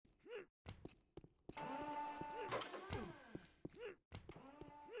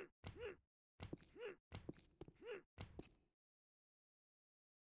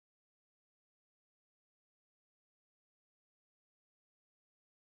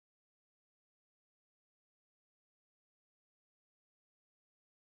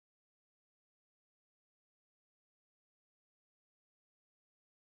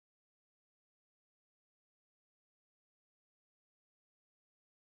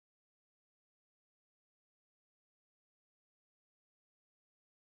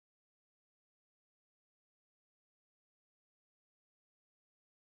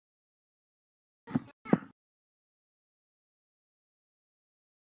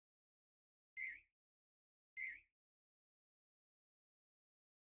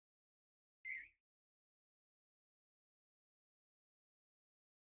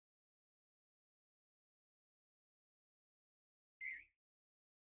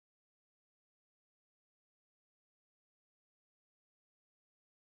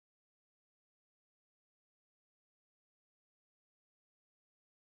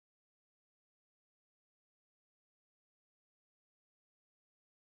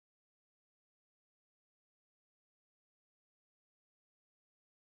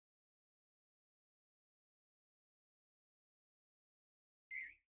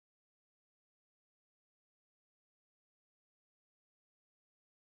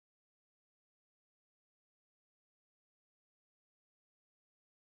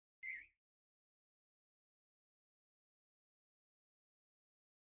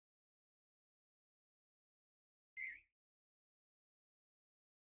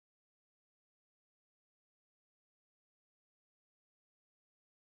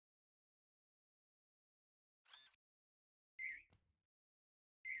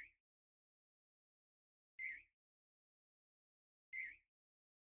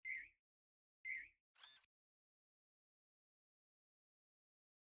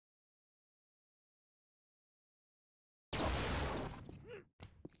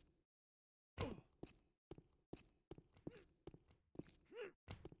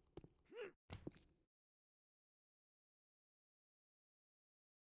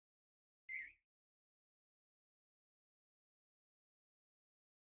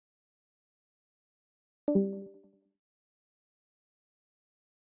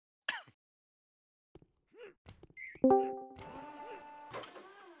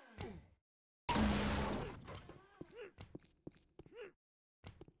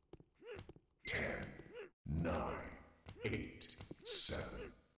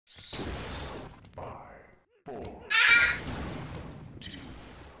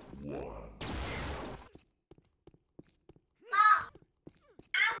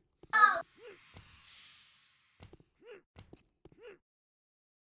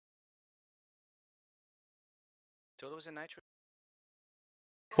Toto's in Nitro.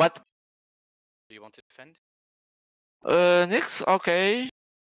 What? Do you want to defend? Nix? Okay.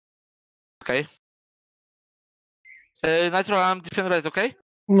 Okay. Nitro, I'm defend right, okay?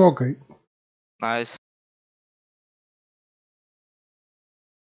 Okay. Nice.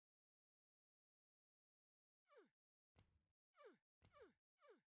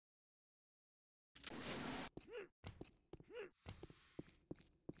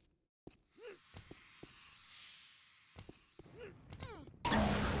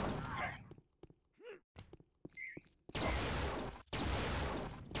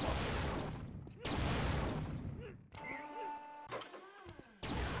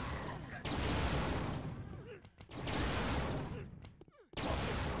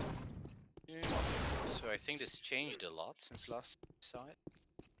 Yeah. So I think this changed a lot since last saw it.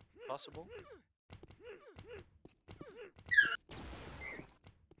 Possible?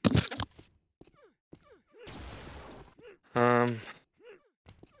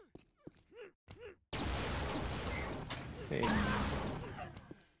 Okay.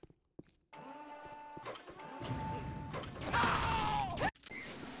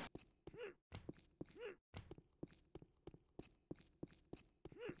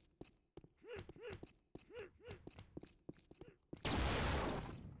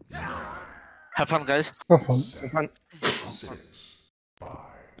 Have fun, guys. Have fun. Have fun. 6, 5,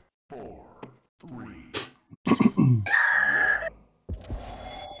 4, 3, 2, 1.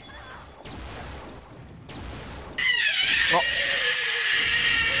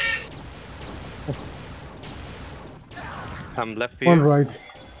 I'm left for One you. right.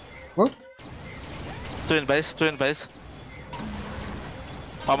 What? Two in base, two in base.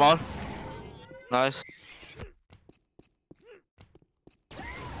 One more. Nice.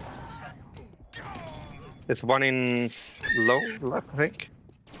 There's one in low left, I think.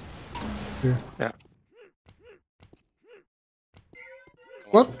 Yeah. Yeah.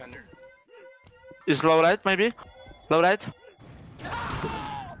 What? Defender. Is low right, maybe? Low right?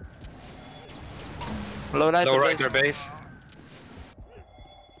 Low right, Low the right, base. their base.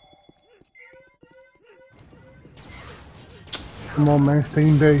 Come on, man. Stay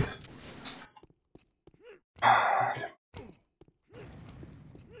in base.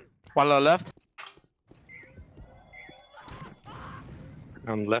 One low left.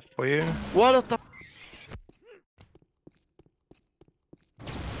 I'm left for you. What the?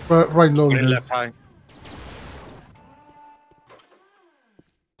 Right low One in base. left high.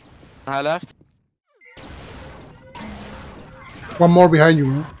 High left. One more behind you,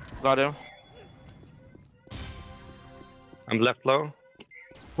 man. Got him. I'm left low.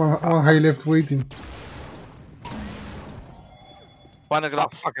 One high left waiting. One Oh,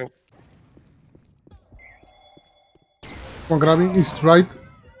 grab. fuck it. One grabbing is right.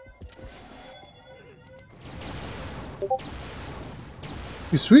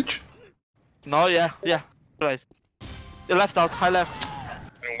 You switch? No, yeah, yeah. Right. The left out, high left.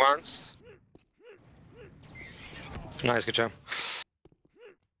 Going once. Nice, good job.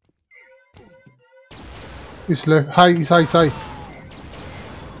 Is left. High is high side.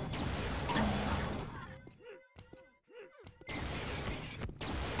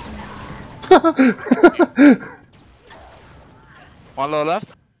 One low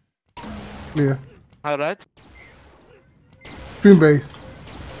left. Clear. High right. Twin base.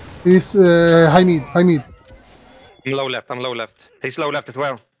 Is high mid. High mid. I'm low left, I'm low left. He's low left as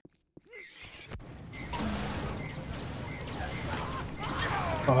well.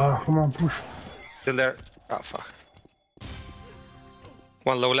 Ah, come on, push. Still there. Oh, fuck.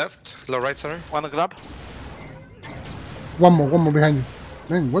 One low left, low right, sorry. One grab. One more behind you.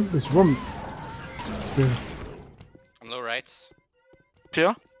 Man, what is wrong? Yeah. I'm low right.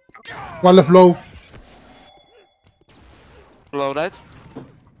 Fear. One left low. Low right.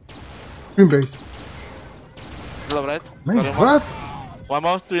 Twin base. Low right. Man, Got him. what? One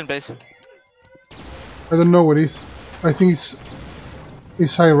more, two in base. I don't know what it is. I think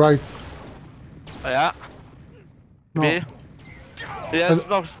it's high right. Yeah. No. B. Yes,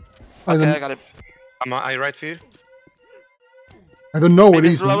 no. I Okay, don't, I got him. Am I right for you? I don't know what it Maybe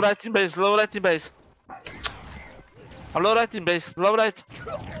is. it's low Man. right in base, low right in base. I'm low right in base. Low right.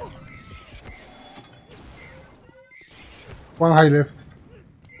 One high left.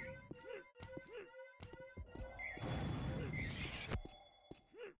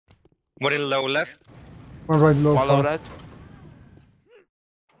 One in low left. One right low. One low far. right.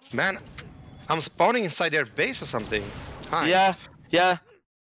 Man, I'm spawning inside their base or something. Hi. Yeah. Yeah.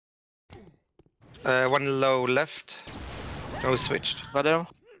 One low left. Oh, switched. Got him.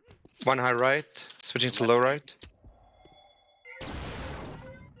 One high right. Switching to low right.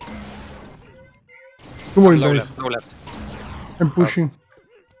 Two more in Low base. left. Low left. I'm pushing.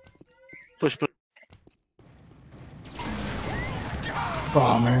 Push.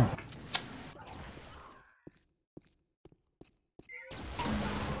 Oh man.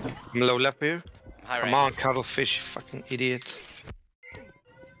 I'm low left here. High Come right. on, cuttlefish, you fucking idiot.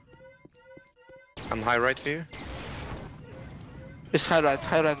 I'm high right for you. It's high right,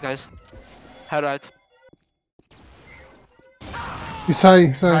 guys. High right. He's high.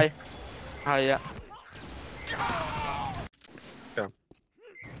 He's high. High. High, yeah.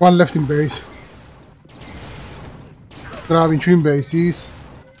 One left in base. Grabbing two in base. He's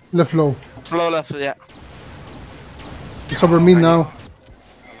left low. Slow left, yeah. It's over me now.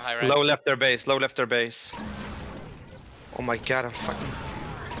 I'm high right. Low left their base. Low left their base. Oh my god, I'm fucking.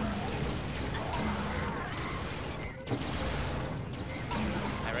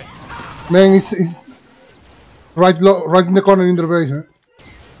 High right. Man, he's right low, right in the corner in the base. Eh?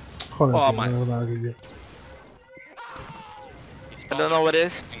 Joder, Oh tío, my. de verdad que ya. He's I don't know what it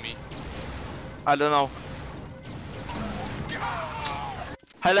is. spawning me. I don't know.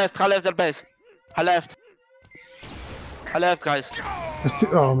 High left their base. High left. High left, guys.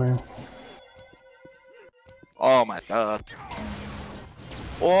 Oh man. Oh my god.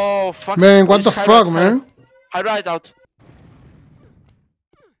 Oh, fuck. Man, what the High fuck, right, man? High right out.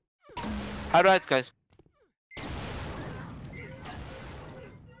 High right, guys.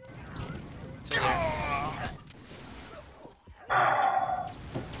 Still there.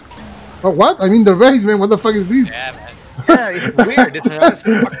 Oh, what? I'm in the base, man. What the fuck is this? Yeah, man. Yeah, it's weird.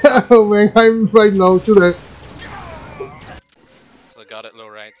 It's Oh man, I'm right now to there. So got it low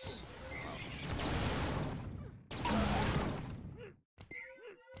rights.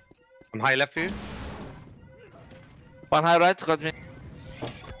 I'm high left for you. One high right, got me.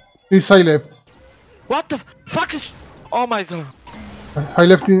 He's high left. What the fuck is... Oh my god. High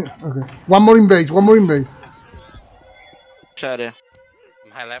left in. Okay. One more in base. One more in base. Shady.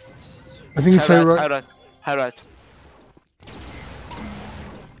 I'm high left. I think it's high right. High right. High right.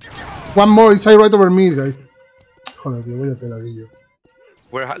 One more is high right over me, guys. Joder, tío, voy a pelar aquí yo.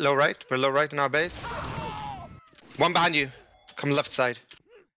 We're low right. We're low right in our base. One behind you. Come left side.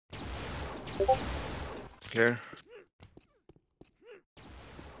 Clear.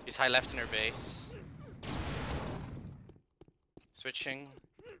 He's high left in her base. Switching.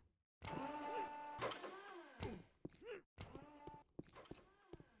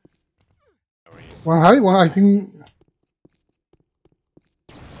 Where he is. One high, one I think.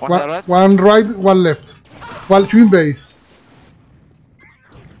 One high right. One right, one left. One two in base.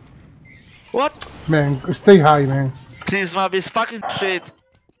 What? Man, stay high, man. This map is fucking shit.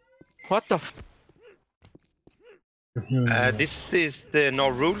 What the f... This is the no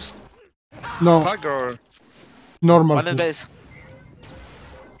rules No, bug or normal. One in base.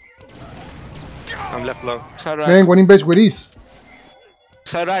 I'm left low. High right. Man, one in base, where is?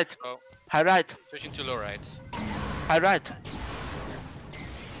 High right. Oh, High right. switching to low rights. High right.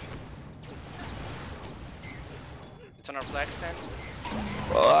 It's on our flag stand.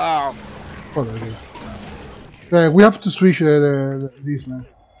 Wow. Joder, tío. We have to switch this, man.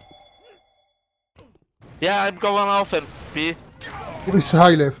 Yeah, I'm going off and B. It's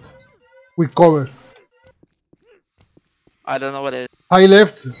high left. We cover. I don't know what it is. High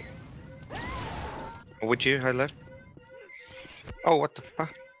left. With you, high left. Oh, what the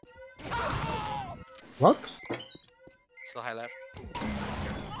fuck? What? Still high left.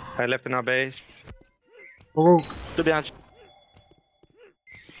 High left in our base. Oh, To be honest.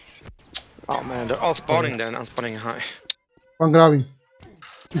 Oh man, they're all spawning then. I'm spawning high. one grabbing.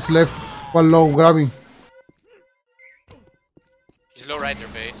 It's left. One low grabbing. He's low right their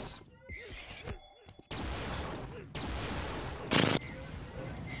base.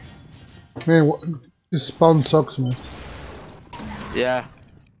 Man, this spawn sucks, man. Yeah.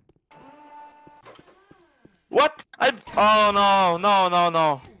 What? I'm... Oh no, no, no,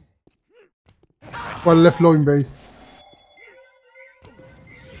 no. One left low in base.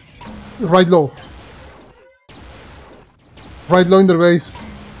 Right low. Right low in the base.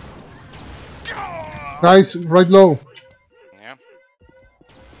 Guys, right low. Yeah.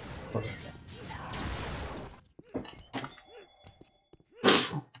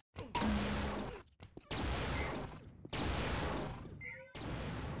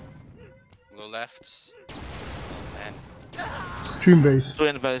 left. Oh man. Two in base. 2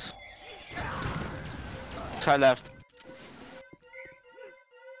 in base. High left.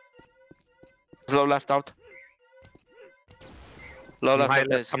 Low left out. Low I'm left high out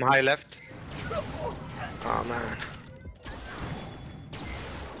left. base. I'm high left. Oh man.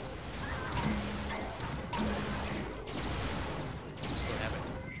 Still have it.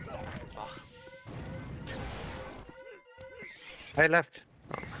 Oh, High left.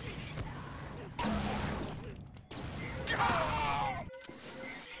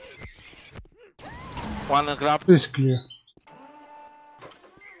 One in grab. This is clear.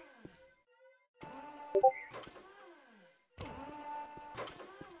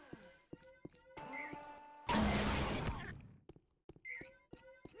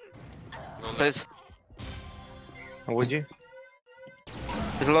 Base. Would you?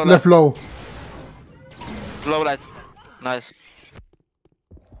 It's low Left left. low. Low right. Nice.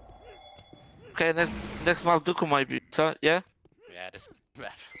 Okay, next map Duku might be. So yeah. yeah, this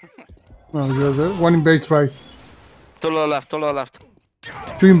map. No, you're there. One in base right. 2 low left. 2 low left.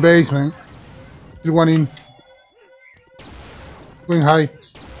 Two in base, man. Still one in. Going high.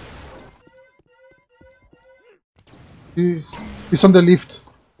 He's on the lift.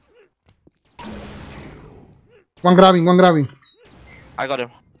 One grabbing, one grabbing. I got him.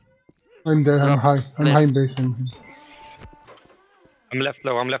 I'm there, I'm Grab. high. I'm Left. high in base. I'm left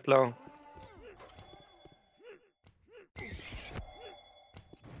low. I'm left low.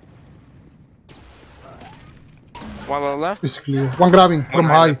 One low left. It's clear. One grabbing from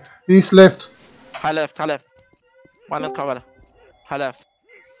high high. left. He's left. High left. High left. One in cover. High left.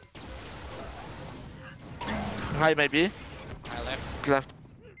 High maybe. High left. Left.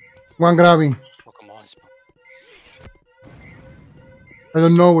 One grabbing. Oh come on, spawn. I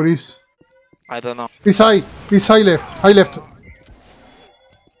don't know where he's. I don't know. He's high. He's high left. High left.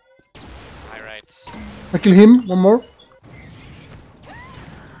 High right. I kill him. One more.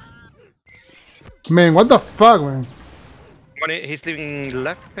 Man, what the fuck, man? He's leaving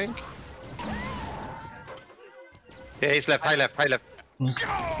left, I think. Yeah, he's left. High left. High left.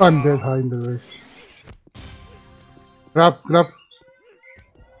 I'm dead high in the race. Grab, grab.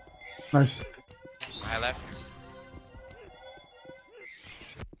 Nice. High left.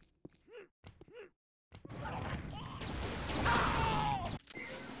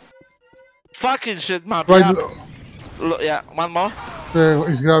 Fucking shit map. Right, Yeah. Yeah. One more.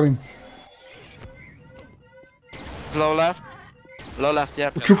 he's grabbing. Low left. Low left. Yeah.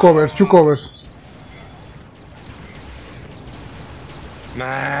 Two covers, two covers.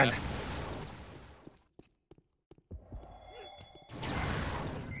 Man.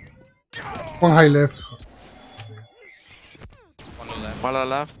 One high left. One low left. One low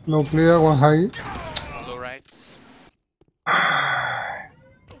left. No clear, one high. One low right.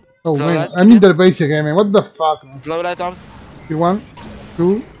 Oh So man, right, I'm in the base again, man. What the fuck, man? Low right out. You one,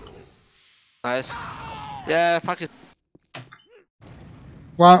 two, Nice. Yeah. Fuck it.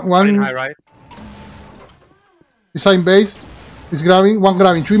 one, One in high one. right. He's in base. He's grabbing, one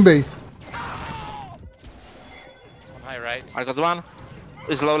grabbing, two in base. One high right. I got one.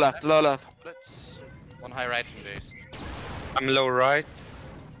 It's low left. Low left. Blitz. One high right in base. I'm low right.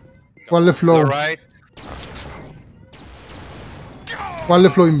 One left Low low. right. One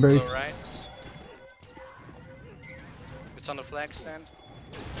left low in base. Low right. It's on the flag stand.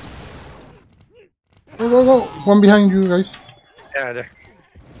 Go, go, go. One behind you guys. Yeah, there.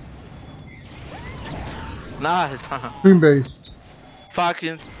 Nice. Two in base.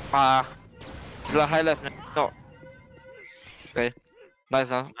 Fucking. It's the high left. No. Okay. Nice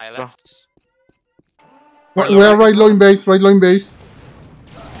now. High Go. left. We are right low in base, right low in base.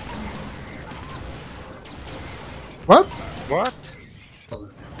 What? What?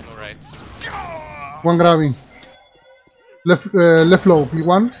 Low right. One grabbing. Left low.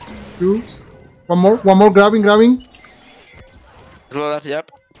 One, two. One more grabbing, grabbing. Low left.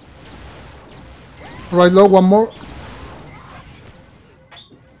 Yep. Right low, one more.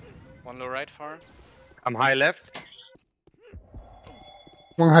 One low right far. I'm high left.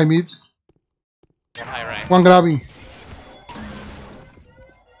 One high mid. One high right. One grabbing.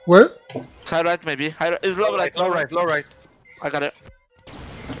 Where? It's high right maybe. High right. It's low right. Low right. Low right. I got it.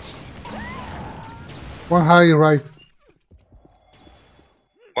 One high right.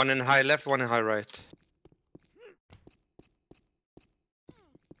 One in high left. One in high right.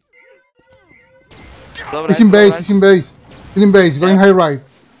 Low He's right, in low base, right. he's in base. He's in base, going Yeah. high right.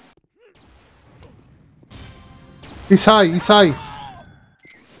 He's high, he's high.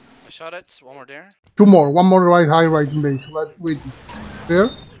 I shot it. One more there. Two more, one more right, high right in base. Wait, there.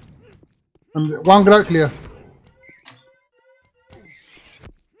 And one grab clear.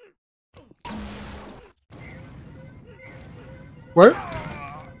 Where?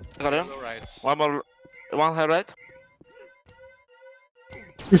 Got him. Low right. One more. One high right.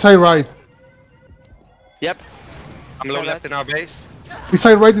 Beside right. Yep. I'm low Try left that. in our base.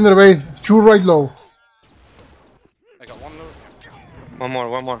 Beside right in the base. 2 right low. I got one low. Yeah. One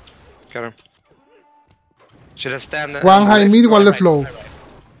more. Got him. Should I stand there? One high mid, one High left right, low. high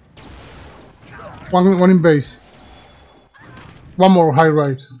right. One in base. One more high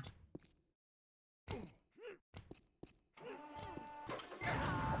right.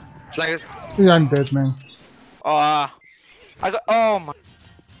 Flag is. Yeah, I'm dead, man. Oh, I got. Oh my.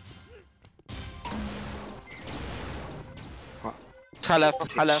 High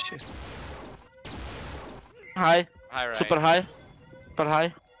left. High left. Shit. High. High right. Super high. Super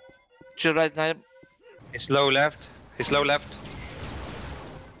high. Chill right now. He's low left. He's low left.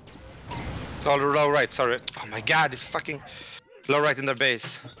 Oh, low right, sorry. Oh my god, he's fucking low right in their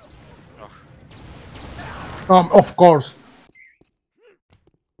base. Oh. Of course.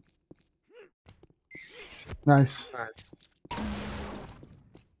 Nice. Nice.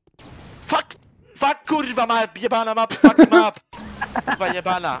 Fuck! Fuck, kurwa map! Jebana map! Fuck map! Kurwa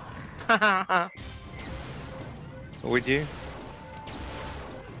jebana! With you?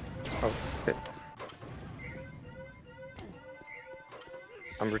 Oh, shit.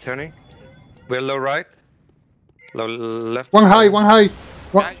 I'm returning. We're low right. Low left. One high, one high.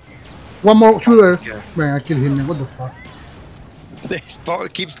 One more shooter. Yeah. Man, I killed him, man. What the fuck? They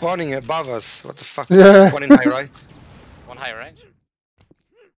keep spawning above us. What the fuck? Yeah. One in high right. One high right.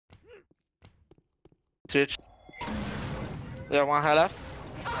 Switch. Yeah, one high left.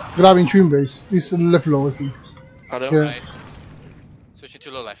 Grabbing twin base. He's left low, I think. Got him. Yeah. Right. Switching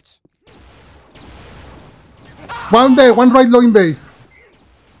to low left. One there, one right low in base.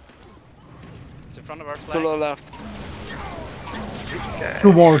 It's in front of our Two flag. low left.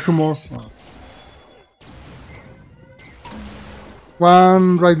 Two more, two more.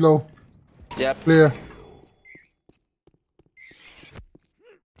 One right low. Yep. Clear.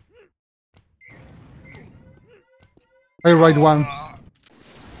 I right one.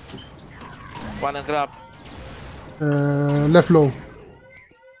 One and grab. Left low.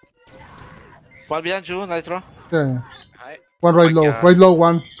 One behind you, Nitro. Yeah. High. One right low. God. Right low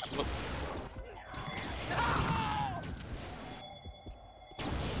one.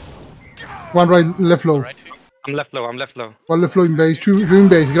 One right, left low. Right. I'm left low. I'm left low. One left low in base. Two in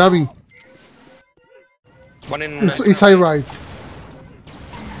base. Grabbing. One in. It's high right.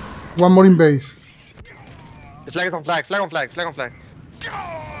 One more in base. The flag is on flag. Flag on flag. Flag on flag.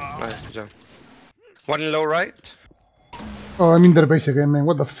 Nice, good job. One in low right. Oh, I'm in their base again, man.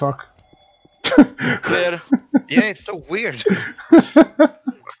 What the fuck? Clear. Yeah, it's so weird.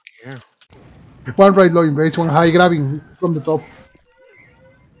 Yeah. One right low in base. One high grabbing from the top.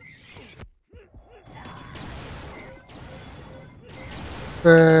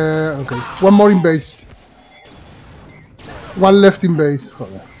 Okay. One more in base. One left in base.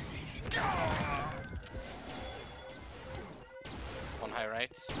 Joder. One high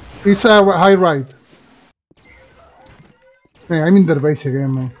right. It's high right. Man, I'm in their base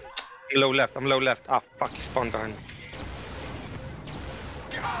again, man. I'm low left. I'm low left. Ah, fuck, he spawned behind.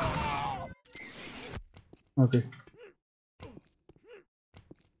 Okay.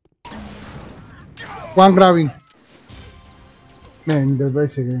 One grabbing. Man, in their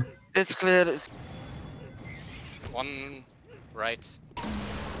base again. It's clear. It's One right.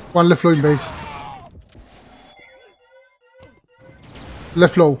 One left low in base.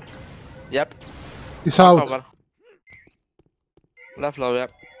 Left low. yep. He's out. Cover. Left low,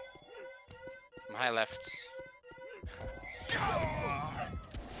 yep. I'm high left.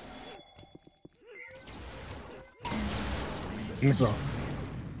 Nitro.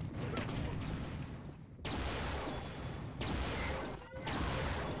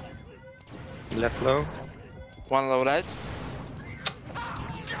 Left low. One low right.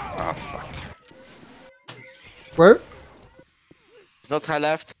 Ah, fuck. Where? It's not high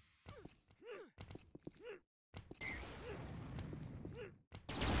left.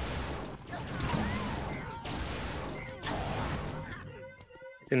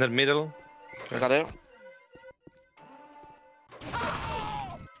 In the middle. I got him.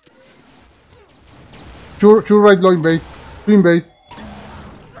 Two right low in base. Two in base.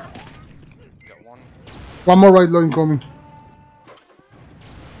 Got one. One more right low incoming.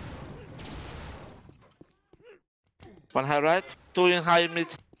 One high right. Two in high mid.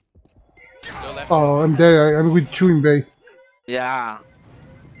 Still left. Oh, I'm there. I'm with two in base. Yeah.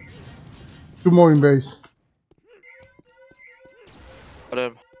 Two more in base. Got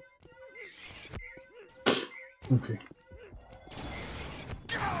him. Okay.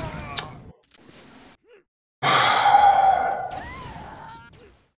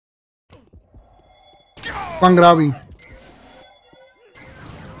 One grabbing.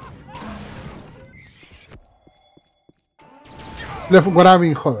 Left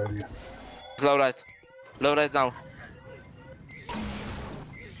grabbing, joder, tío. Low right. Low right now.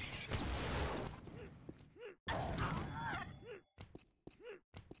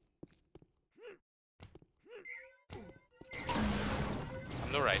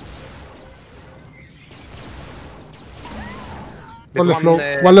 I'm low right. One left There's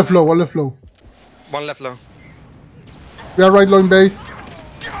low, one left low, one left low. One left low. We are right low in base.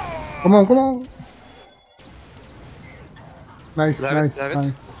 Come on, come on. Nice, Have it, nice, have it.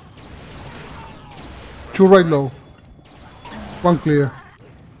 nice. Two right low. One clear.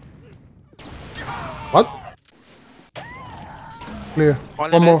 What? Clear.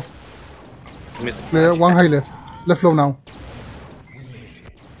 One One more. base. Mid. Clear. One high left. Left low now.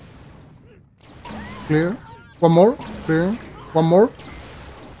 Clear. One more. Clear. One more.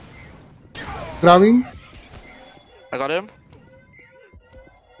 Grabbing. I got him.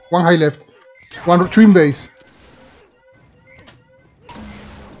 One high left. One twin base.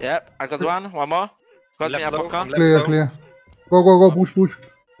 Yep, I got one. One more. Got me Left a low, poker. left Clear, low. clear. Go, go, go. Push, push.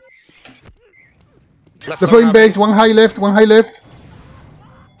 Left Left low low in now. base. One high left. One high left.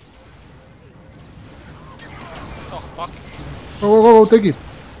 Oh fuck. Go, go, go, go. Take it.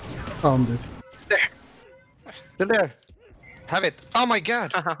 Found it. Still there. Have it. Oh my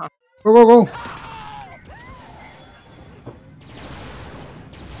god. Go, go, go.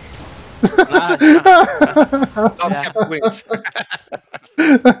 Nice. Don't Yeah. have wins.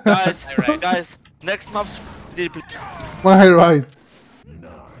 Guys, Alright. guys, next map deeply. One high right.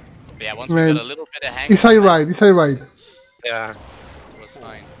 But yeah, once Man. we got a little bit of hang It's high right. It's high right. Yeah. it was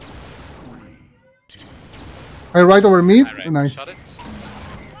fine. High right over mid. Alright, Nice. shot it.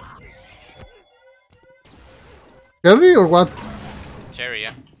 Carry or what? Cherry,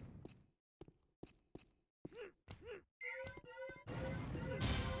 yeah.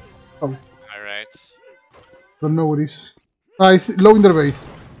 Oh, Alright. don't know what it is. Ah, it's low in their base.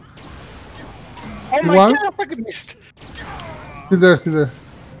 Oh my One. god, I fucking missed. Still there, still there.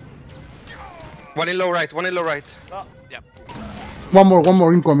 One in low right, one in low right. Oh, yep. One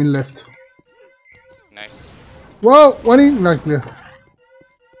more incoming left. Nice. Whoa, one in. Nice, clear.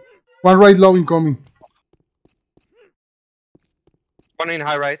 One right low incoming. One in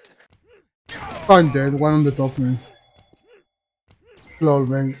high right. Oh, I'm dead. One on the top, man. Lol,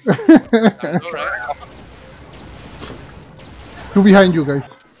 man. Alright. Two behind you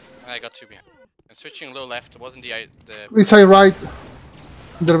guys. I got two behind. And switching low left wasn't the It's high right.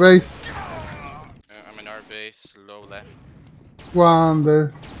 In their base. I'm in our base, low left. One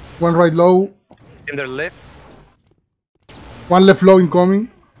there. One right low. In their left. One left low incoming.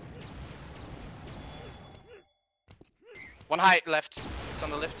 One high left. It's on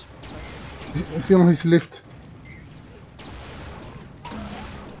the left. He's on his left.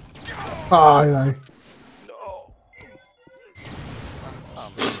 Ah, I die. No.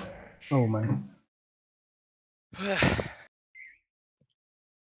 Oh, man.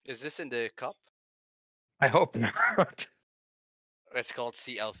 Is this in the cup? I hope not. It's called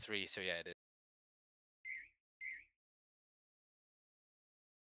CL3, so yeah, it is.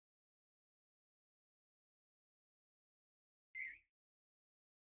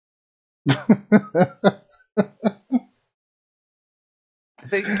 I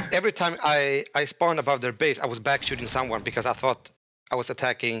think every time I spawned above their base, I was back shooting someone because I thought I was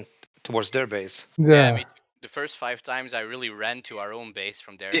attacking towards their base. Yeah. Me too. The first 5 times I really ran to our own base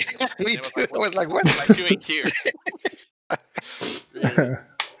from there. Yeah, me And too. I was like, what? am I doing here? Really?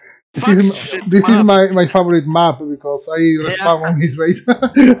 This is my favorite map because I respawn on his base.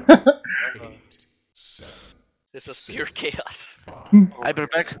 This was pure chaos. I be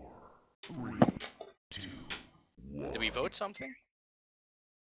back. Did we vote something?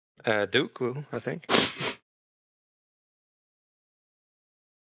 Duku, I think.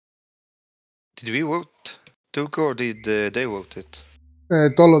 Did we vote Duku or did they vote it?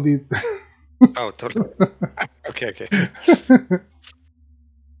 Tolo did. Oh, totally. Okay, okay.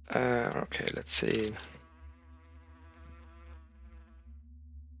 Okay, let's see.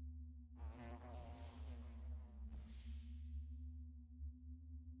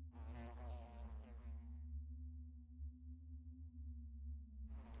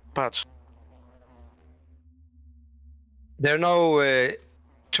 Patch. There are no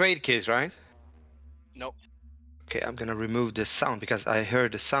trade keys, right? Nope. Okay, I'm gonna remove the sound because I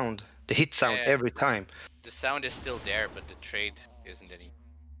heard the sound, the hit sound Yeah. every time. The sound is still there, but the trade isn't any.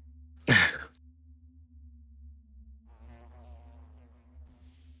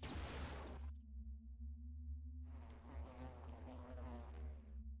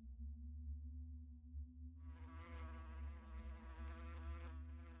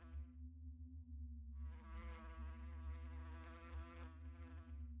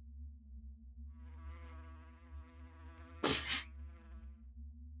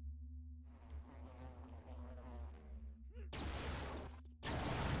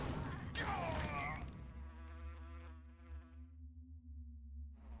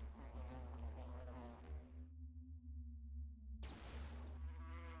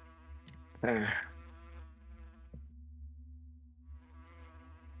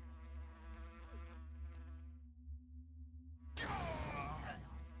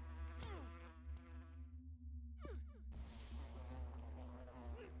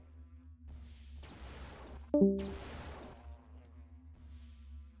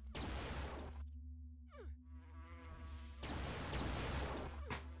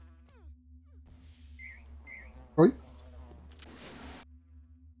 Oi.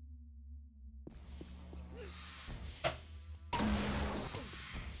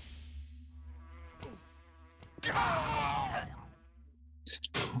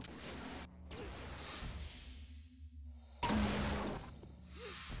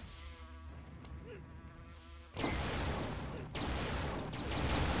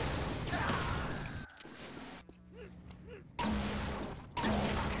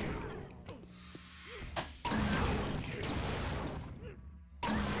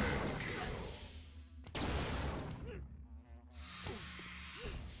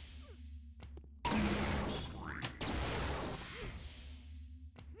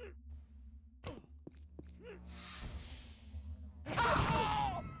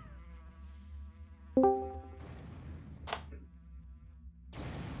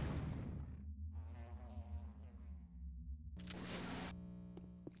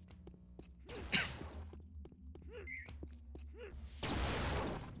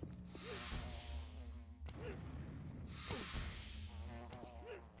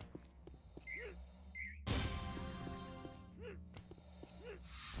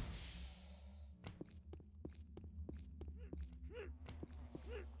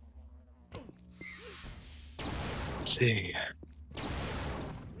 See.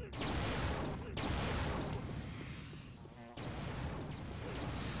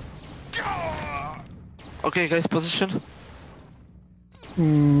 Okay, guys, position.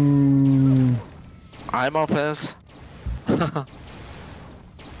 Mm, I'm offense.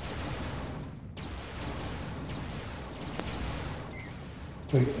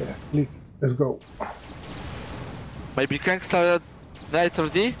 okay, click. Let's go. Maybe gangster Nitro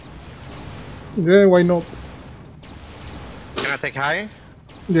D? Yeah, why not? Can I take high?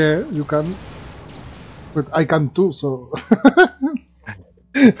 Yeah, you can. But I can too, so.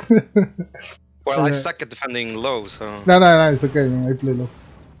 Well, I Yeah. suck at defending low, so. No, it's okay, man. I play low.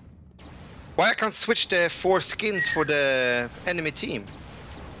 Why I can't switch the 4 skins for the enemy team?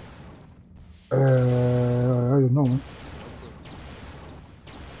 I don't know, man.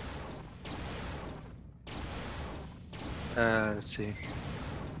 Let's see.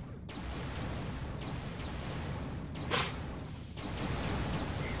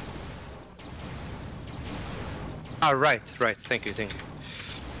 Ah, right. Thank you.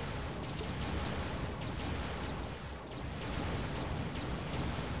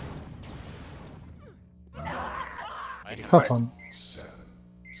 Have fun. 7,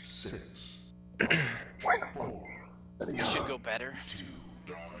 6, You should go better.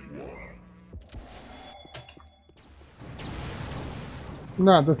 1.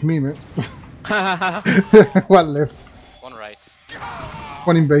 Nah, that's me, man. One left. One right.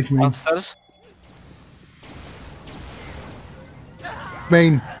 One in base main. Monsters?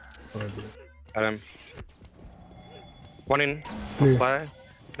 Main. Got him. One in. Clear. Fly.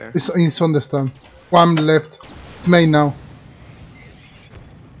 Clear. It's on the stand. One left. Main now.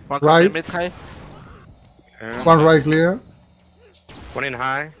 One Right. coming mid high. Yeah. One right clear. One in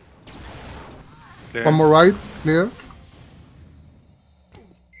high. Clear. One more right clear.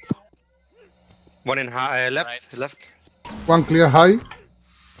 One in high. Left. Right. Left. One clear high.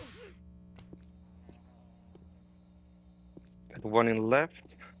 One in left.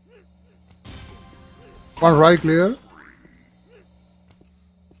 One right clear.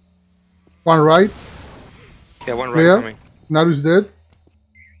 One right. Yeah, one right Clear. coming. Naru is dead.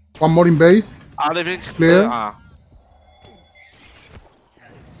 One more in base. I'm leaving. Clear. Ah.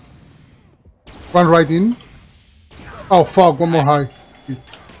 One right in. Oh fuck, one more high.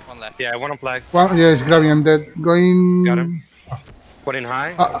 One left. Yeah, one on flag. One, yeah, it's grabbing, I'm dead. Going. Got him. One in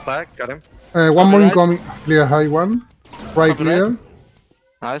high. On flag. Got him. One more right. incoming. Clear high one. Right Copy clear. right.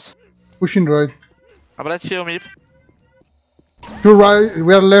 Nice. Pushing right. I'm right here, Meep. Two right.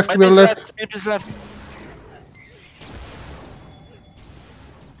 We are left. My We are Meep is left. left. Meep is left.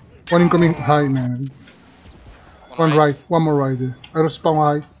 One incoming high, man. One right. One more right there. I respawn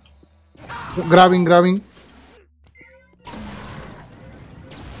high. Grabbing.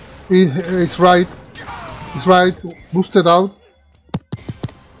 It's right. It's right. Boosted out.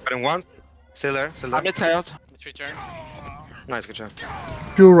 Got him one. Still there. I'm mid high out. Let's return. Nice, good job.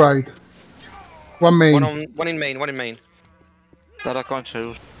 Pure right. One main. One in main. Zaraz kończę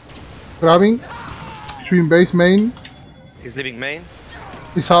już. Grabbing. Shooting base main. He's leaving main.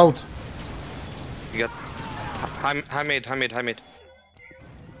 He's out. You got high mid.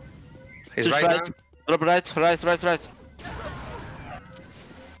 He's Just right right. now. Drop right.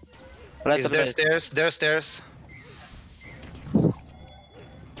 Right He's and there right. stairs. There stairs.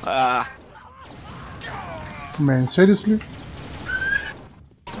 Man, seriously?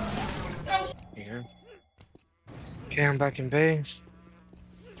 Yeah. Okay, I'm back in base.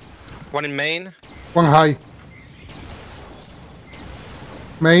 One in main. One high.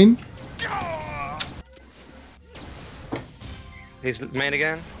 Main. He's main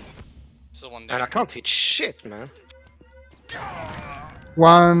again. Still one And I there. can't hit shit, man.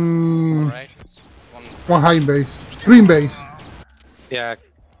 One. Right. One. One high in base. 3 in base. Yeah.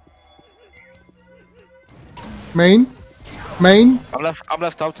 Main. Main. I'm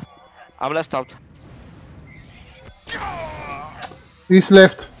left out. He's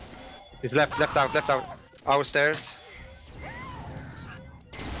left. He's left out. Our stairs.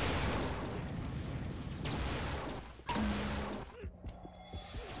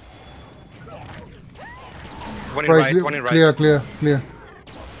 One in right, one in right. Clear.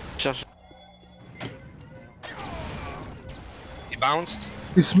 Just He bounced.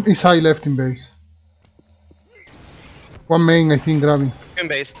 He's high left in base. One main, I think, grabbing. In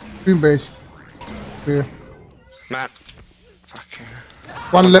base. 3 in base. Clear. Man. Fucking.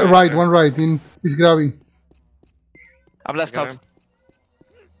 One right. He's grabbing. I'm left Got out. him.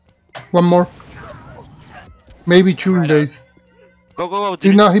 One more. Maybe 2 in base. Go.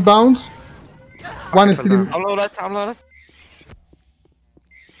 He bounced. One is still in. I'm low right.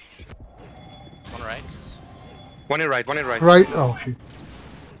 One right. One in right. Right. Oh shit.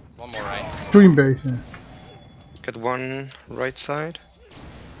 One more right. 2 in base. Yeah. Got one right side.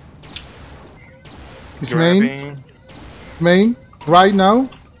 He's main. Grabbing. Main. Right now.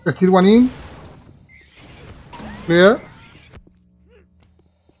 There's still one in. Clear.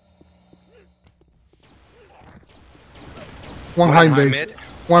 One high in base. mid.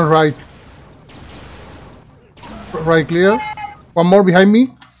 One right. Right clear. One more behind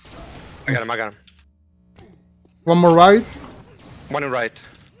me. I got him. One more right. One in right.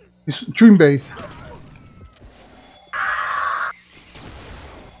 He's 2 in base.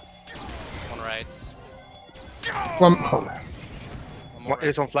 One right. One. One more right.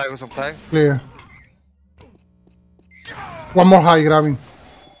 He's on flag. Clear. One more high grabbing.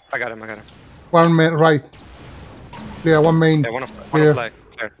 I got him. One main right. Clear. One main. Yeah, one Clear. on flag.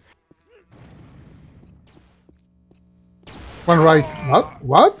 Clear. One right.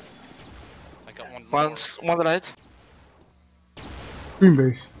 What? I got one more. One right. 2 in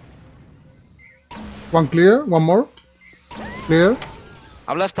base. One clear. One more. Clear.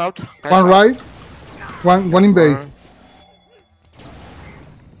 I'm left out. One right. One in base.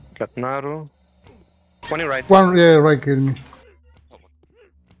 Got Naru. One in right. One right kill me.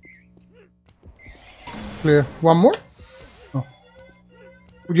 Clear. One more? Oh.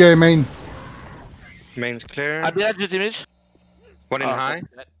 Yeah, main. Main's clear. I'm behind you, damage. One in high.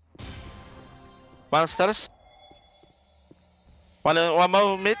 One stairs. One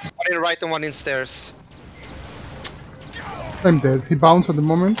more mid. One in right and one in stairs. I'm dead. He bounced at the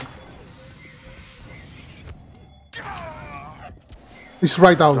moment. He's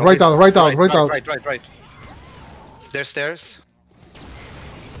right out. No, Right out. Right. There's stairs.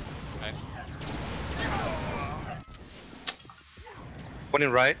 Nice. One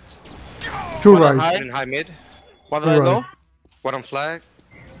in right. 2 One on right. high. One in high mid. One Two right right. low. One on flag.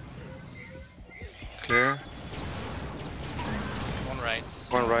 Clear. One right.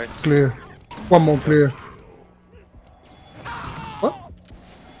 One right. Clear. One more clear. What?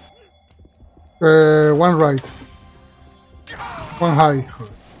 One right. One high.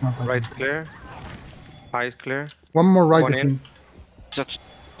 Not high. Right clear. High is clear. One more right, One I in. think. Just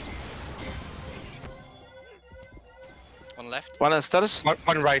One left. one on stairs.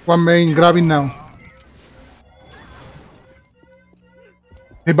 One right. One main grabbing now.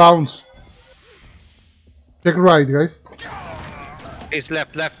 He bounced. Check right, guys. He's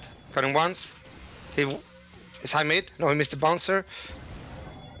left. Got him once. He's high mid. No, he missed the bouncer.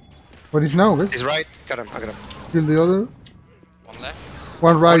 What is now, guys? He's right. Got him. I got him. Kill the other. One left.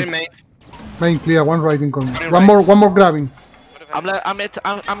 One One right. in main. Main clear. One right in corner. One in One right. more grabbing. What if I'm mid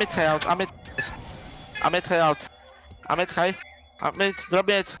high out. I'm mid high out. I'm mid high. I'm mid. Drop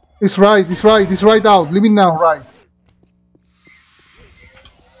it. It's right out. Leave it now, right.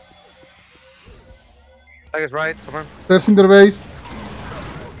 Flag is right. Come on. There's in their base.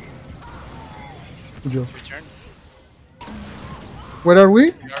 Good job. return? Where are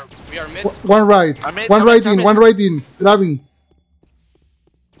we? We are mid. One right. I'm mid, One I'm right mid, I'm in. mid. One right in. Grabbing.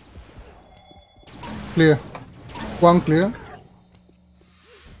 clear. One clear.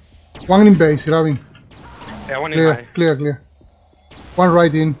 One in base, grabbing. Yeah, one in Clear, high. clear, clear. One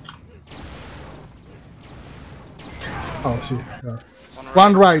right in. Oh, see. Yeah.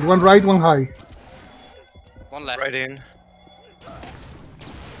 One right, one high. One left. Right in.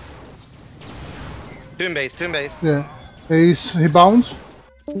 Two in base, two in base. Yeah. He bounced.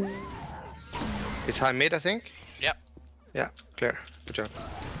 It's high mid, I think. Yep. Yeah, clear. Good job.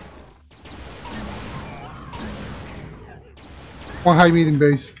 One high mid in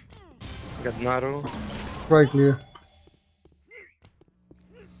base. Got Nitro. Right clear.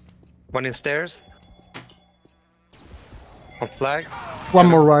 One in stairs. On flag. One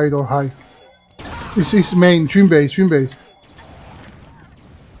more right or high. It's main, twin base, twin base.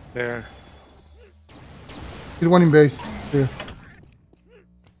 There. Still one in base. Clear.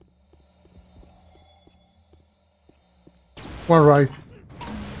 One right.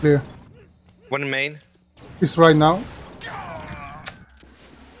 Clear. One in main. It's right now.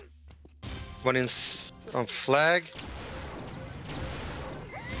 One in on flag.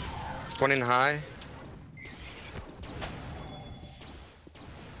 One in high.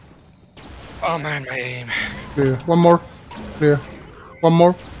 Oh man, my aim. Clear. One more. Clear. One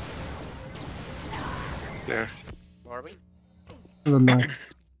more. Clear. Where are we? I don't know. One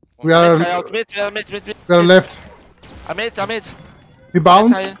We are, Mid, out, mid, mid. we are left. I'm mid. He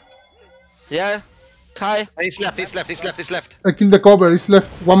bounced. Yeah. High. He's left, he's left, he's left, he's left. I killed the cover. He's left.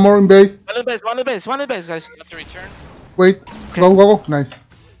 One more in base. One in base, guys. Got to return. Wait. Go. Nice.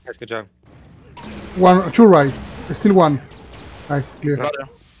 Nice, good job. Two right. Still one. Nice. Clear. Brother.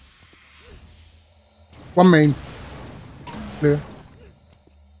 One main. Clear.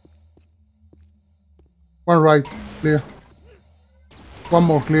 One right. Clear. One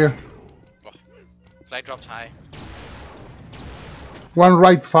more. Clear. Flag dropped high. One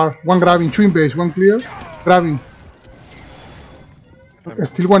right far. One grabbing. Two in base. One clear. Grabbing.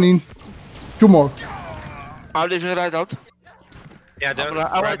 Still one in. Two more. I'm leaving right out. Yeah, don't.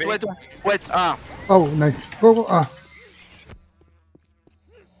 Wait. Oh, nice. Go.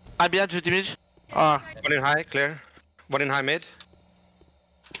 I'm behind you, image. One in high, clear. One in high mid.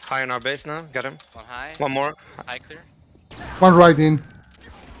 High on our base now, got him. One high. One more. High clear. One right in.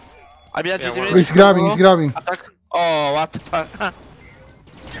 I'm behind you, Yeah, image. He's grabbing. He's grabbing. Attack. Oh, what the fuck?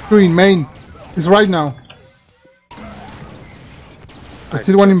 Two in main. He's right now.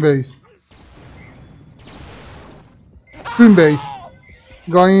 Still one in base. Two in base.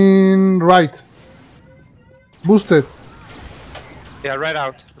 Going right. Boosted. Yeah, right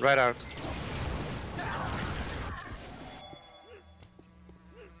out, right out.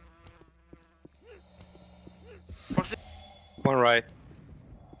 One right. I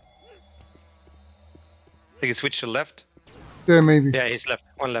think he switched to left. Yeah, maybe. Yeah, he's left.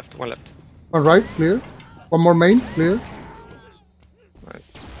 One left, one left. One right. Clear. One more main. Clear. Right.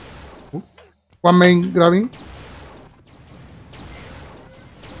 One main grabbing.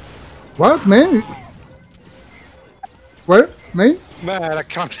 What, man? Where? Main? Man, I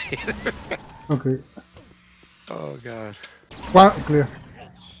can't hear. Okay. Oh god. One clear.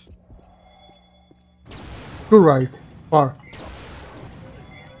 Two right. Far.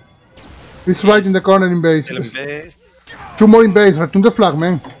 He's right in the corner in base. Still in base. Two more in base. Return the flag,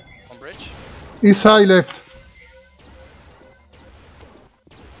 man. On bridge. East side left.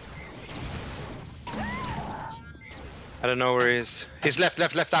 I don't know where he is. He's left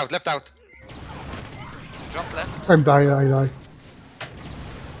out. Drop left. I die.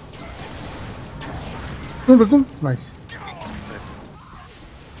 No. Nice.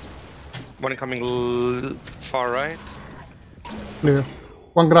 One coming far right. Clear.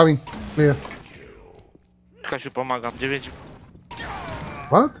 One grabbing. Clear. Kasiu, pomagam. 9.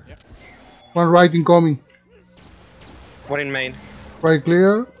 What? One right incoming. One in main. Right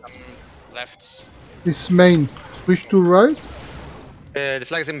clear. Left. This main. Switch to right. The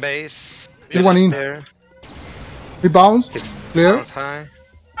flag's in base. Still one in. There. He bounced. He's Clear. out high.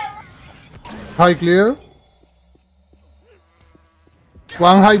 High clear.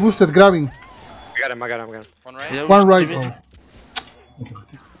 One high boosted grabbing. I got him. One right. Yeah, One right. Jimmy. Oh.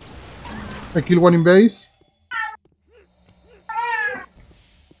 I kill one in base.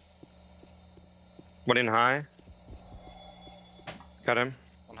 One in high. Got him.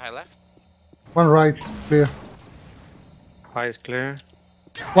 One high left. One right. Clear. High is clear.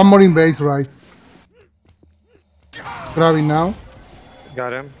 One more in base right. Grabbing now.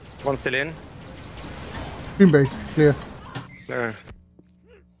 Got him. One still in. In base. Clear. Clear.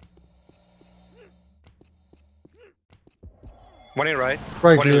 One in right.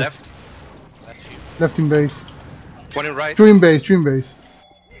 Right One in clear. left. Left few. Left in base. One in right. Two in base.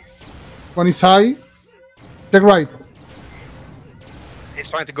 One is high. Check right. He's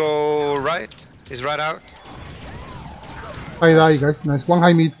trying to go right. He's right out. High die, guys. Nice. One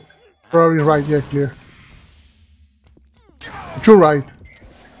high mid. Probably right. Yeah, clear. Two right.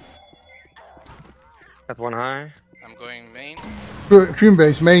 Got one high. I'm going main. Two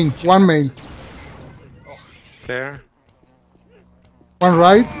base. Main. One main. Clear. One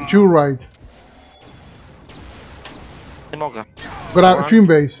right. Two right. Smoker. Grab. Two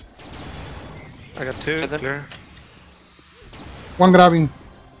base. I got two. Second. Clear. One grabbing.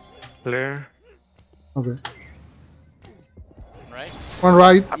 Clear. Okay. Right. One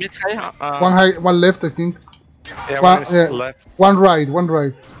right. I'm mid high. One high. One left, I think. Yeah, One, one is yeah. left. One right. One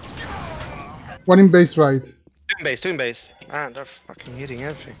right. One in base right. Two in base. Two in base. Man, they're fucking hitting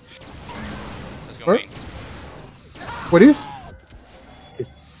everything. Let's go Where? main. What is?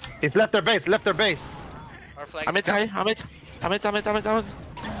 He's left their base. Left their base. Our flag. I'm mid high. I'm mid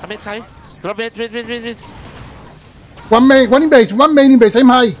high. Drop mid. One main. One in base. One main in base. I'm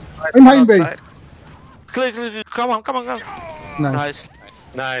high. I'm high in base. Outside. Clear. Come on. Nice. Nice.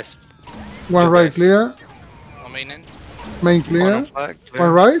 Nice. One Good right base. clear. One main in. Main One clear. on flag. Clear.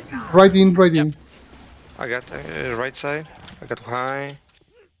 One right. Right in. Right in. I got right side. I got high.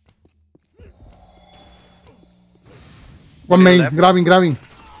 One main. left. Grabbing.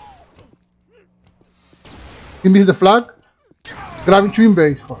 He missed the flag. Grabbing two in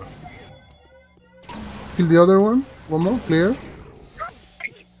base. Kill the other one. One more. Clear.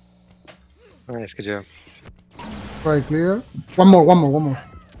 Nice, good job. Right clear. One more.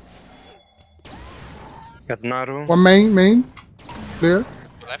 Got Naru. One main. Clear.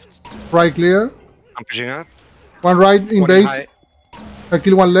 Left. Right clear. I'm pushing up. One right in One base. high. I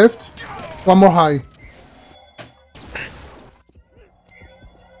kill one left. One more high.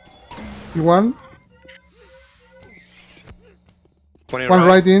 Kill one. One in One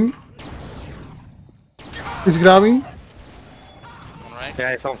right in. He's grabbing. One right.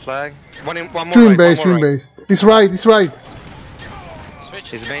 Yeah, it's on flag. One more Two in right. base. One Two more in right. base. He's right. Switch.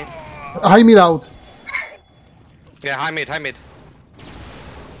 He's main. High mid out. Yeah, high mid. Right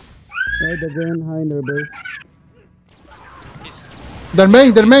again, high in their base. He's They're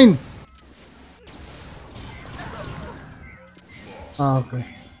main. Ah, okay.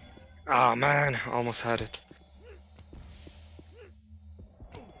 Oh man, almost had it.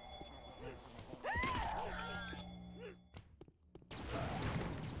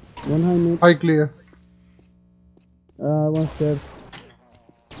 One high mid, High clear. one stairs.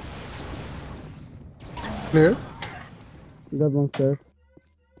 Clear. Got one stairs.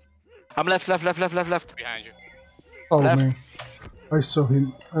 I'm left. behind you. Oh Left. man. I saw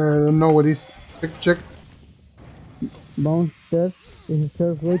him. I don't know what is. Check. Bounce stairs. Is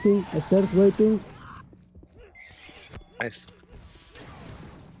stairs waiting? Stairs waiting. Nice.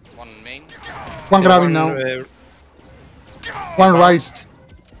 One main. One grabbing now. One right. bounced.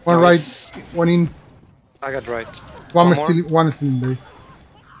 One right. Nice. One in. I got right. One One is more. still. One is still in base.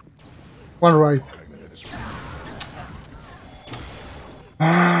 One right.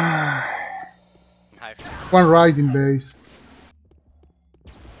 High. One right in base.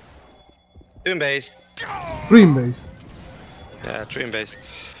 Two in base. Three in base. Yeah, three in base.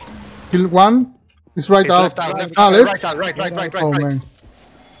 Kill one. He's right He's out. left out. Left Ah, out. left. Right out. Right. Oh man.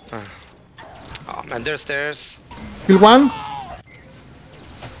 Oh man, there's stairs. Kill one.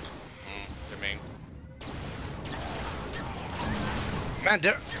 The main. Man,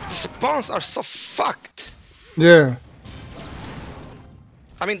 the spawns are so fucked. Yeah.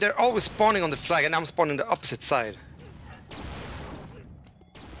 I mean, they're always spawning on the flag, and I'm spawning the opposite side.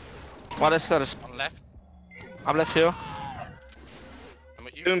 One is stairs. One left. I'm left here. I'm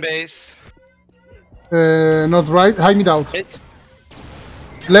with you. Two in base. Not right. High mid out. Mid.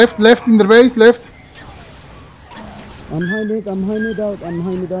 Left in the base. Left. I'm high mid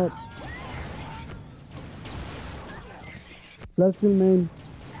out. Flash kill main.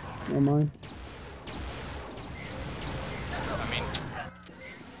 Oh my. I mean,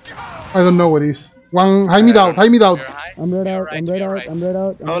 I don't know what is. One high mid out. you're high. I'm red You're out. right, I'm red you're out. right. I'm red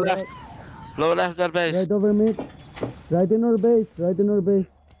out. I'm Low red left. out. Low left their base. Right over mid. Right in our base.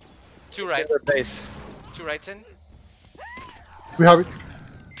 Two right. Their base. Two right in. We have it.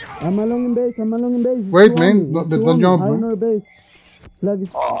 I'm along in base. Wait, Two man, on me. don't- Two don't on me. jump, High man. in our base. Flag is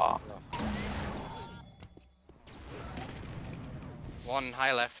Oh. One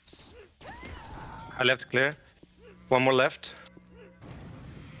high left. I left clear. One more left.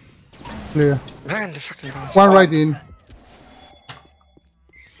 Clear. Man, the fucking bounce. One right in.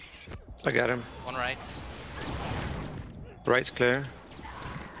 I got him. One right. Right's clear.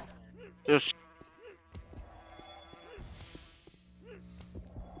 Just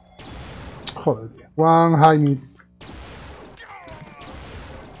Joder, tío. One high mid.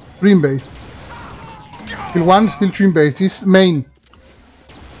 Trim base. Kill one, still trim base. Is main.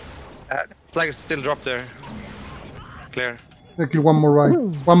 Flag is still dropped there. Clear. I kill one more right.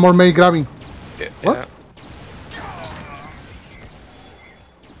 One more main grabbing. Yeah. What?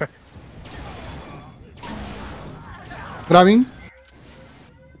 Yeah. Grabbing.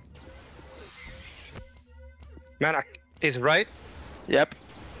 Man, is right. Yep.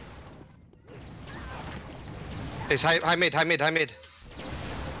 It's high mid.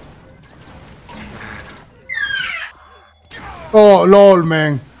 Oh, lol,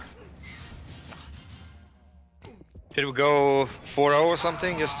 man. Should we go 4-0 or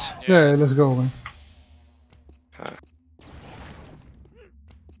something? Just Yeah, let's go, man.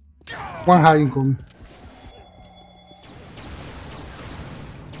 One high incoming.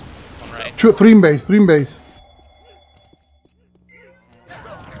 One right. Trim base.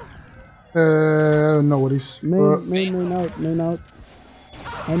 No worries. Main out.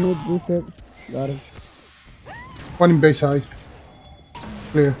 I need reset. Got it. One in base high.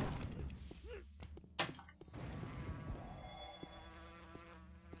 Clear.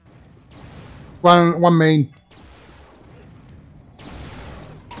 One main.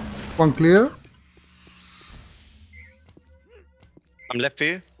 One clear. I'm left for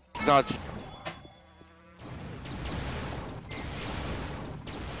you. God.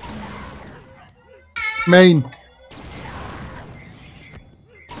 Main.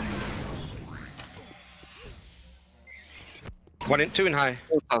 Two in high.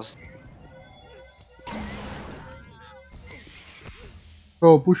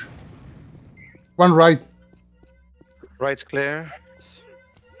 Go push. One right. Right's clear.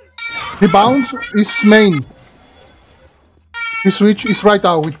 He bounce is main. He switch is right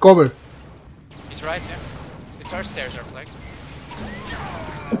out with cover. He's right, yeah. It's our stairs, our flag.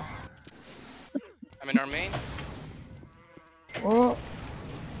 I'm in our main. Oh.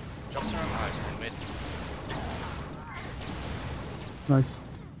 Drops around high, so in mid. Nice.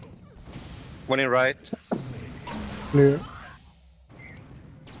 One in right. Clear.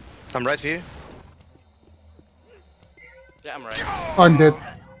 I'm right for you. Yeah, I'm right. I'm dead.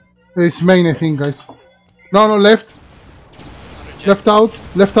 It's main, I think, guys. No, left. Left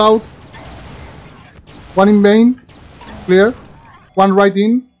out. One in main. Clear. One right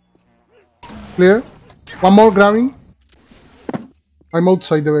in. Clear. One more grabbing. I'm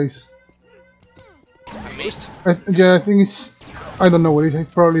outside the base. I'm missed. Yeah, I think it's... I don't know what it is.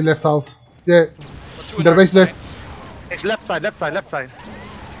 It's probably left out. Yeah. In The base left. It's left side.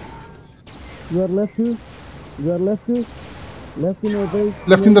 You are left too. Left in our base.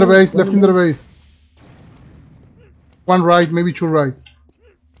 Left in their base. One right, maybe two right.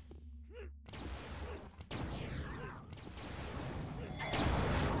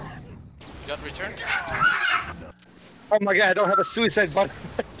 You got return? Oh my god, I don't have a suicide button.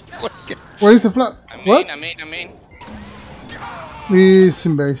 Where is the flag? What? I'm in. He's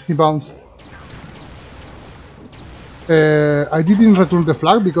in base. He bounced. I didn't return the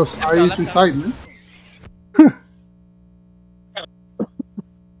flag because I suicided.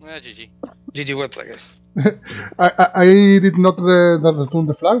 GG. GG whip, I guess. I did not return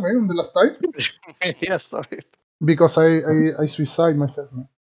the flag, man, on the last time. Yes, sorry. Because I suicide myself, man.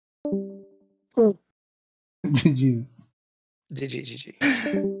 GG.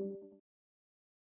 GG.